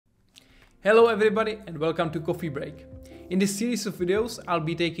Hello everybody and welcome to Coffee Break. In this series of videos I'll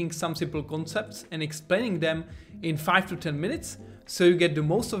be taking some simple concepts and explaining them in 5 to 10 minutes so you get the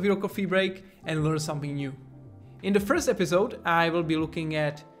most of your coffee break and learn something new. In the first episode I will be looking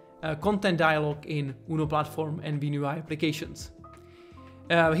at content dialog in UNO platform and WinUI applications.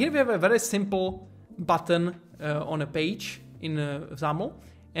 Here we have a very simple button on a page in XAML,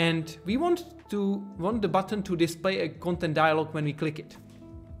 and we want the button to display a content dialog when we click it.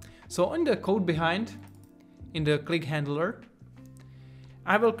 So in the code behind, in the click handler,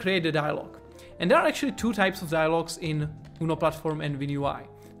 I will create a dialog. And there are actually two types of dialogs in UNO platform and WinUI.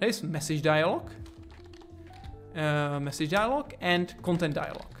 There is message dialog and content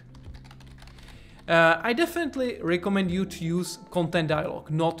dialog. I definitely recommend you to use content dialog,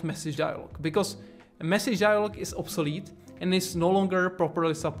 not message dialog, because a message dialog is obsolete and is no longer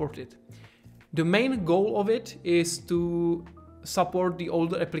properly supported. The main goal of it is to support the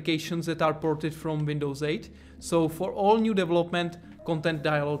older applications that are ported from Windows 8. So for all new development, content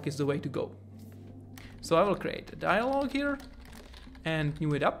dialog is the way to go. So I will create a dialog here and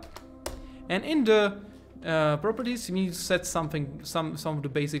new it up. And in the properties, we need to set some of the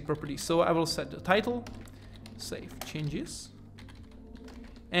basic properties. So I will set the title, save changes,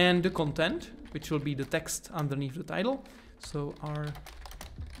 and the content, which will be the text underneath the title. So our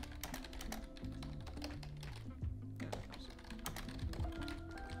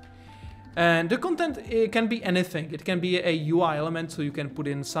and the content, it can be anything. It can be a UI element, so you can put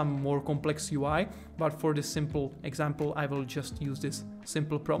in some more complex UI. But for this simple example, I will just use this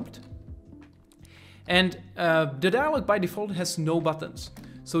simple prompt. And the dialog by default has no buttons,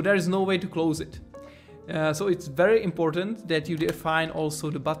 so there is no way to close it. So it's very important that you define also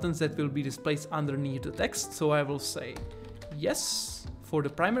the buttons that will be displayed underneath the text. So I will say yes for the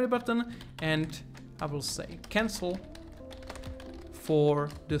primary button, and I will say cancel for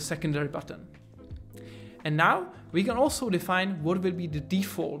the secondary button. And now we can also define what will be the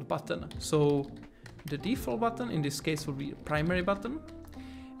default button. So the default button in this case will be a primary button.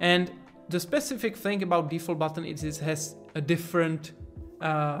 And the specific thing about default button is it has a different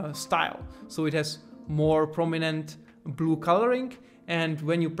style. So it has more prominent blue coloring, and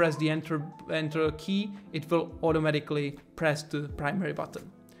when you press the enter key, it will automatically press the primary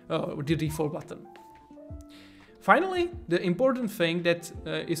button, the default button. Finally, the important thing that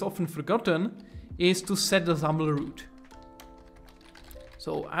is often forgotten is to set the XAML root.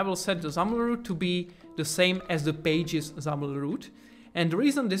 So I will set the XAML root to be the same as the page's XAML root. And the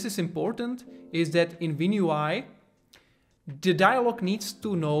reason this is important is that in WinUI, the dialog needs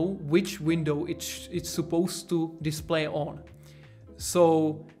to know which window it's supposed to display on.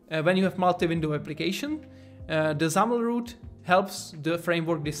 So when you have multi-window application, the XAML root helps the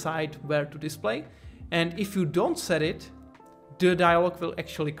framework decide where to display. And if you don't set it, the dialog will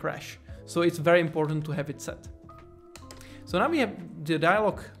actually crash. So it's very important to have it set. So now we have the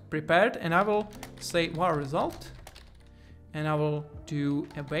dialog prepared, and I will say var result, and I will do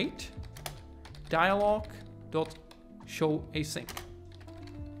await dialog.show async.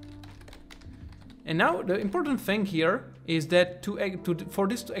 And now the important thing here is that for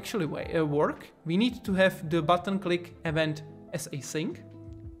this to actually work, we need to have the button click event as async,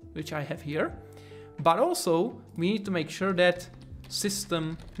 which I have here. But also, we need to make sure that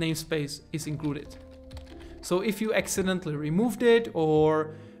system namespace is included. So if you accidentally removed it,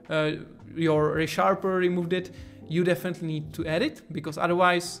 or your resharper removed it, you definitely need to add it, because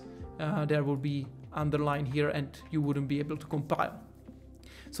otherwise there will be underline here and you wouldn't be able to compile.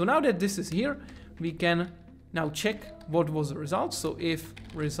 So now that this is here, we can now check what was the result. So if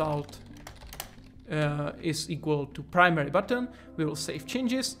result is equal to primary button, we will save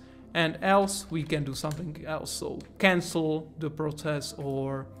changes. And else we can do something else, so cancel the process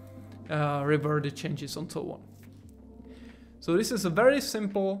or revert the changes and so on. So this is a very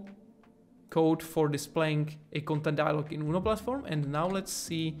simple code for displaying a content dialog in UNO platform. And now let's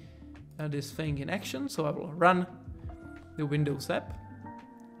see this thing in action. So I will run the Windows app.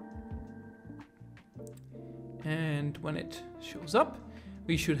 And when it shows up,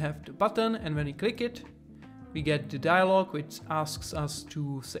 we should have the button, and when we click it, we get the dialog which asks us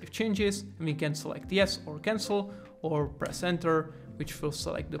to save changes, and we can select yes or cancel, or press enter, which will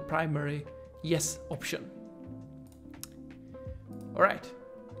select the primary yes option. Alright,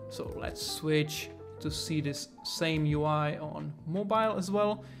 so let's switch to see this same UI on mobile as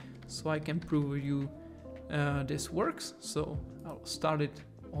well, so I can prove you this works. So I'll start it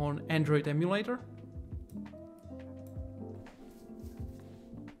on Android emulator.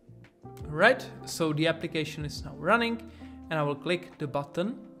 Right, so the application is now running, and I will click the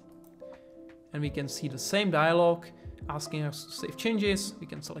button, and we can see the same dialog asking us to save changes. We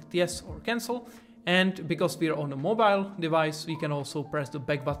can select yes or cancel. And because we are on a mobile device, we can also press the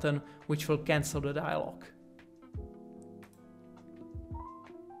back button, which will cancel the dialog.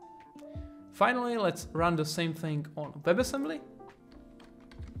 Finally, let's run the same thing on WebAssembly.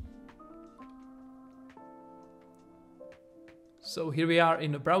 So here we are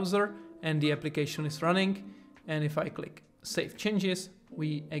in the browser and the application is running. And if I click Save Changes,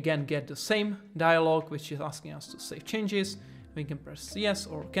 we again get the same dialog, which is asking us to save changes. We can press yes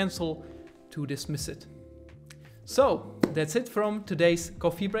or cancel to dismiss it. So that's it from today's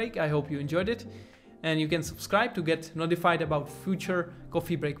coffee break. I hope you enjoyed it. And you can subscribe to get notified about future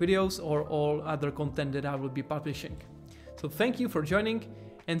coffee break videos or all other content that I will be publishing. So thank you for joining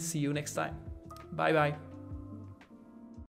and see you next time. Bye bye.